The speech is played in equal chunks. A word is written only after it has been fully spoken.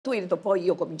Tu hai detto poi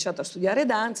io ho cominciato a studiare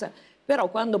danza, però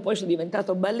quando poi sono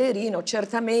diventato ballerino,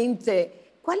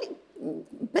 certamente,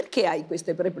 perché hai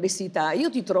queste perplessità?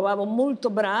 Io ti trovavo molto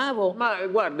bravo. Ma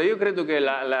guarda, io credo che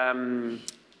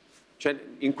cioè,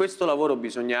 in questo lavoro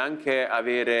bisogna anche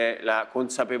avere la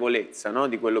consapevolezza, no,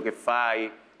 di quello che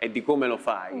fai e di come lo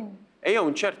fai. E io a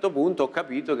un certo punto ho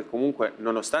capito che comunque,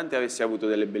 nonostante avessi avuto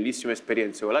delle bellissime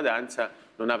esperienze con la danza,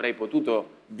 non avrei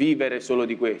potuto vivere solo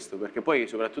di questo, perché poi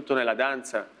soprattutto nella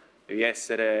danza devi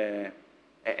essere...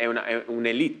 È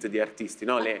un'elite di artisti,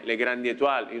 no? Le grandi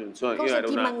étoile, io non so, Cosa io ero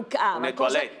ti mancava?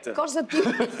 un'étoilette. Cosa ti...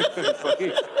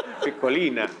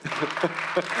 Piccolina.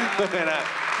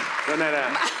 Non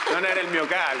era il mio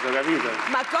caso, capito?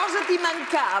 Ma cosa ti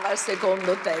mancava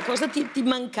secondo te? Cosa ti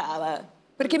mancava?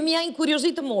 Perché mi ha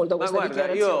incuriosito molto questa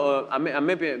dichiarazione. A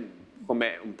me,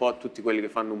 come un po' tutti quelli che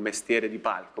fanno un mestiere di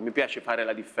palco, mi piace fare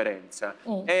la differenza.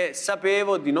 E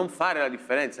sapevo di non fare la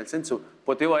differenza, nel senso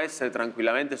potevo essere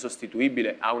tranquillamente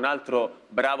sostituibile a un altro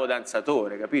bravo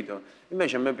danzatore, capito?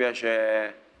 Invece a me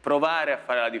piace provare a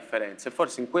fare la differenza e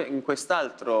forse in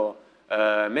quest'altro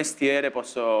mestiere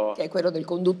posso... Che è quello del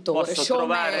conduttore,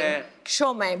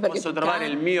 showman, posso trovare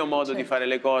il mio modo di fare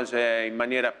le cose in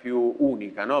maniera più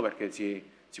unica, no? Perché si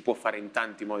può fare in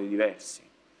tanti modi diversi.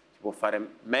 Si può fare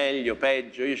meglio,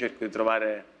 peggio, io cerco di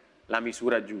trovare la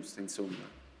misura giusta,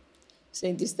 insomma.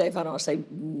 Senti Stefano,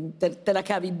 te la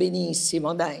cavi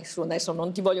benissimo, dai, su, adesso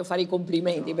non ti voglio fare i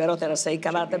complimenti, però te la sei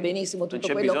cavata benissimo. Non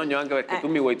c'è bisogno, anche perché tu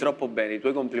mi vuoi troppo bene, i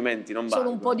tuoi complimenti non valgono.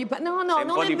 Sono un po' di... No,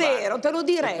 non è vero, te lo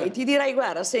direi, ti direi,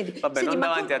 guarda, senti... Vabbè, non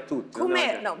davanti a tutti.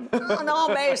 Com'è? No,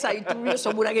 beh, sai, io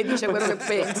sono una che dice quello che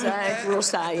pensa, tu lo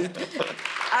sai.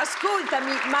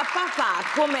 Ascoltami, ma papà,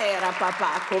 com'era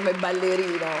papà come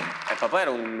ballerino? Papà era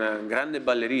un grande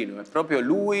ballerino, e proprio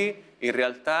lui, in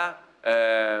realtà...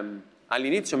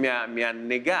 all'inizio mi ha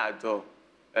negato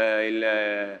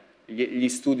gli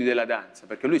studi della danza,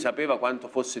 perché lui sapeva quanto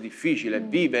fosse difficile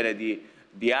vivere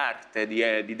di arte,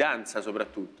 di danza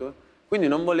soprattutto, quindi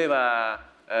non voleva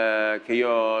che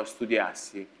io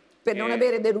studiassi. Per non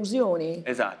avere delusioni.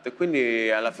 Esatto, e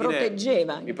quindi alla fine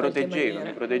mi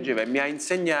proteggeva e mi ha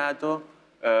insegnato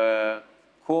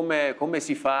come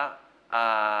si fa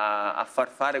a far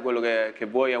fare quello che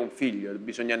vuoi a un figlio,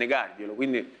 bisogna negarglielo.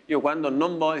 Quindi io quando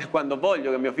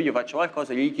voglio che mio figlio faccia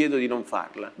qualcosa gli chiedo di non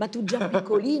farla. Ma tu già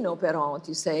piccolino però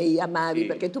amavi, sì.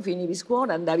 Perché tu finivi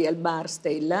scuola, andavi al bar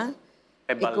Stella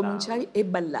e cominciavi e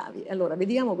ballavi. Allora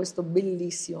vediamo questo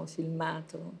bellissimo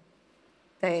filmato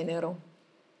tenero.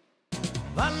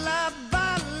 Balla,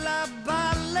 balla,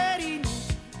 ballerino,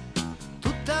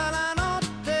 tutta la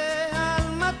notte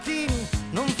al mattino,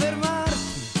 non fermarti.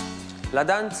 La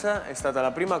danza è stata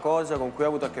la prima cosa con cui ho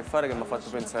avuto a che fare che mi ha fatto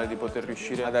pensare di poter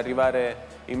riuscire ad arrivare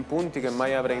in punti che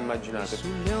mai avrei immaginato.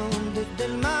 Sulle onde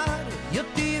del mare io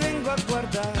ti vengo a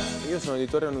guardare. Io sono di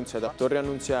Torre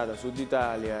Annunziata, Sud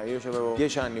Italia. Io avevo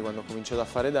 10 anni quando ho cominciato a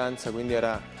fare danza, quindi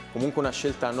era comunque una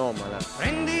scelta anomala.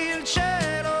 Prendi il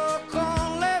cielo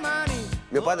con le mani.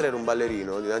 Mio padre era un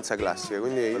ballerino di danza classica,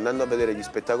 quindi andando a vedere gli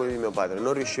spettacoli di mio padre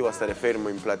non riuscivo a stare fermo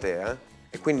in platea.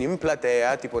 E quindi in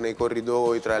platea, tipo nei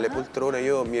corridoi, tra le poltrone,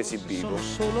 io mi esibivo.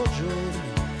 Sono solo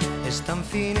giorni e stan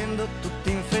finendo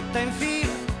tutti in fretta in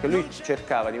fila. E lui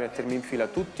cercava di mettermi in fila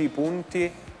tutti i punti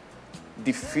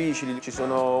difficili, ci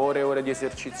sono ore e ore di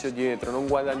esercizio dietro, non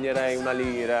guadagnerei una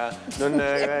lira, non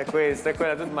questa e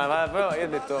quella, ma però io ho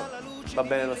detto va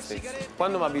bene lo stesso.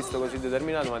 Quando mi ha visto così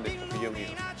determinato mi ha detto figlio mio,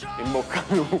 in bocca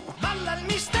al lupo. Balla il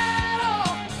mistero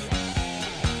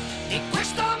di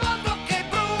questo mondo che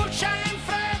brucia in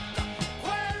fretta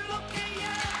quello che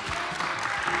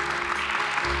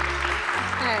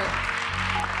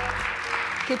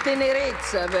Che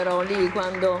tenerezza però lì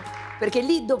quando... Perché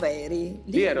lì dov'eri?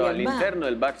 Lì ero all'interno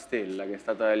del bar Stella, che è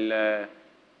stato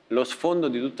lo sfondo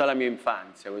di tutta la mia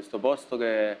infanzia, questo posto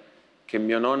che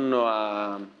mio nonno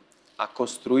ha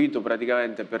costruito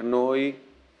praticamente per noi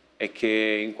e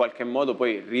che in qualche modo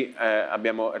poi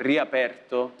abbiamo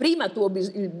riaperto. Prima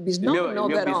il bisnonno, il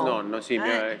mio bisnonno, sì,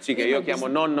 che io chiamo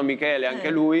nonno Michele, anche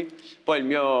lui, poi il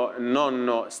mio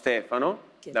nonno Stefano,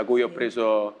 da cui ho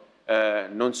preso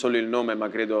non solo il nome ma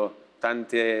credo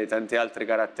tante altre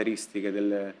caratteristiche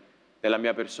della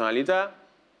mia personalità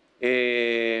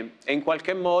e in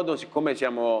qualche modo, siccome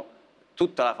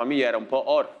tutta la famiglia era un po'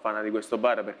 orfana di questo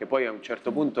bar, perché poi a un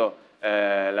certo punto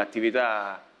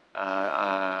l'attività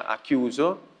ha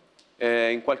chiuso,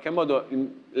 in qualche modo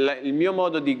il mio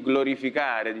modo di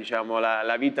glorificare, diciamo,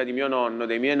 la vita di mio nonno,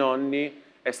 dei miei nonni,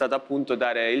 è stato appunto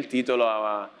dare il titolo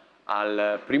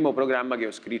al primo programma che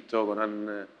ho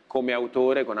scritto come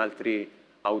autore con altri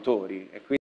autori.